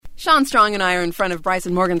Sean Strong and I are in front of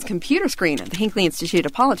Bryson Morgan's computer screen at the Hinckley Institute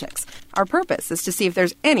of Politics. Our purpose is to see if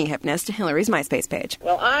there's any hipness to Hillary's Myspace page.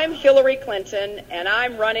 Well, I'm Hillary Clinton, and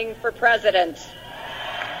I'm running for president.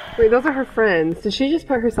 Wait, those are her friends. Did she just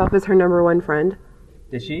put herself as her number one friend?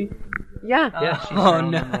 Did she? Yeah. Yeah, she's her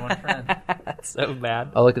own number one friend. That's so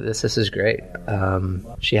bad. Oh, look at this. This is great.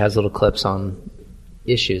 She has little clips on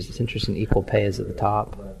issues. It's interesting. Equal pay is at the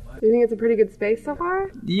top. Do you think it's a pretty good space so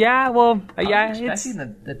far? Yeah, well, yeah, I'm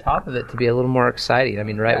expecting the top of it to be a little more exciting. I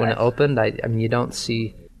mean, right when it opened, I mean, you don't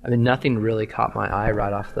see... I mean, nothing really caught my eye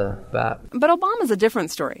right off the bat. But Obama's a different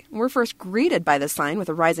story. We're first greeted by the sign with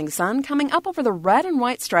a rising sun coming up over the red and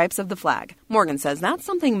white stripes of the flag. Morgan says that's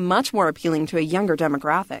something much more appealing to a younger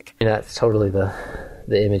demographic. I mean, that's totally the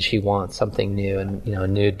image he wants, something new, and, you know, a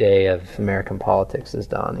new day of American politics is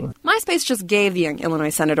dawning. Myspace just gave the young Illinois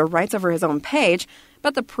senator rights over his own page,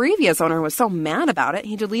 but the previous owner was so mad about it,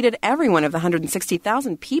 he deleted every one of the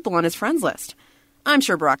 160,000 people on his friends list. I'm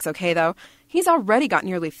sure Barack's okay, though. He's already got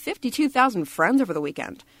nearly 52,000 friends over the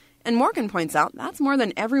weekend. And Morgan points out that's more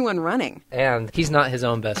than everyone running. And he's not his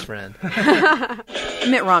own best friend.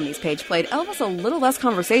 Mitt Romney's page played Elvis a little less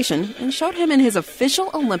conversation and showed him in his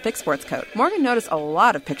official Olympic sports coat. Morgan noticed a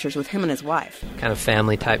lot of pictures with him and his wife. Kind of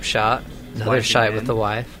family-type shot. Another shot with the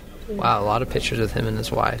wife. Wow, a lot of pictures with him and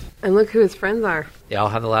his wife. And look who his friends are. They all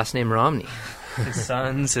have the last name Romney. His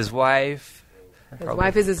sons, his wife. His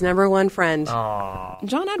wife is his number one friend. Aww.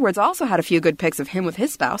 John Edwards also had a few good pics of him with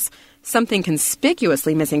his spouse, something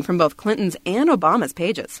conspicuously missing from both Clinton's and Obama's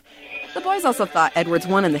pages. The boys also thought Edwards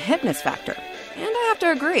won in the hipness factor. And I have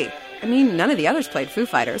to agree. I mean, none of the others played Foo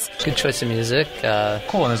Fighters. Good choice of music.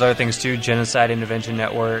 Cool, and there's other things too. Genocide Intervention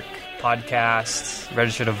Network, podcasts,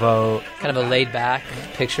 register to vote. Kind of a laid-back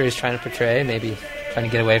picture he's trying to portray, maybe trying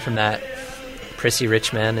to get away from that prissy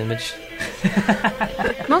rich man image.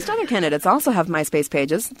 Most other candidates also have Myspace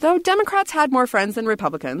pages, though Democrats had more friends than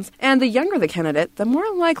Republicans, and the younger the candidate, the more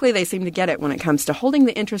likely they seem to get it when it comes to holding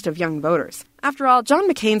the interest of young voters. After all, John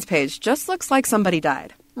McCain's page just looks like somebody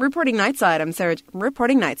died. Reporting Nightside,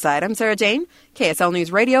 I'm Sarah Jane, KSL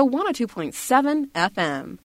News Radio 102.7 FM.